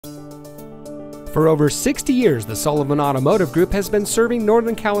For over 60 years, the Sullivan Automotive Group has been serving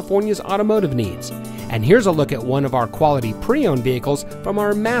Northern California's automotive needs. And here's a look at one of our quality pre-owned vehicles from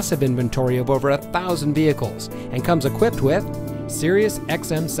our massive inventory of over 1,000 vehicles, and comes equipped with Sirius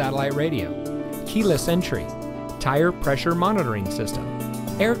XM satellite radio, keyless entry, tire pressure monitoring system,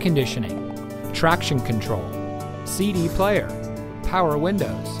 air conditioning, traction control, CD player, power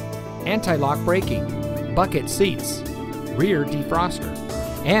windows, anti-lock braking, bucket seats, rear defroster,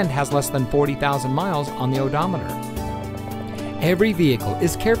 and has less than 40,000 miles on the odometer. Every vehicle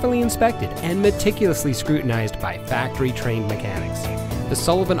is carefully inspected and meticulously scrutinized by factory-trained mechanics. The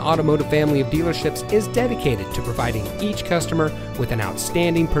Sullivan Automotive family of dealerships is dedicated to providing each customer with an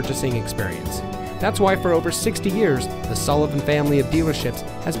outstanding purchasing experience. That's why for over 60 years, the Sullivan family of dealerships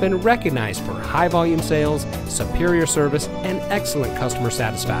has been recognized for high-volume sales, superior service, and excellent customer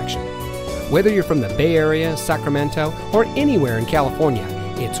satisfaction. Whether you're from the Bay Area, Sacramento, or anywhere in California,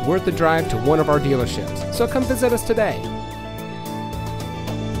 it's worth the drive to one of our dealerships. So come visit us today.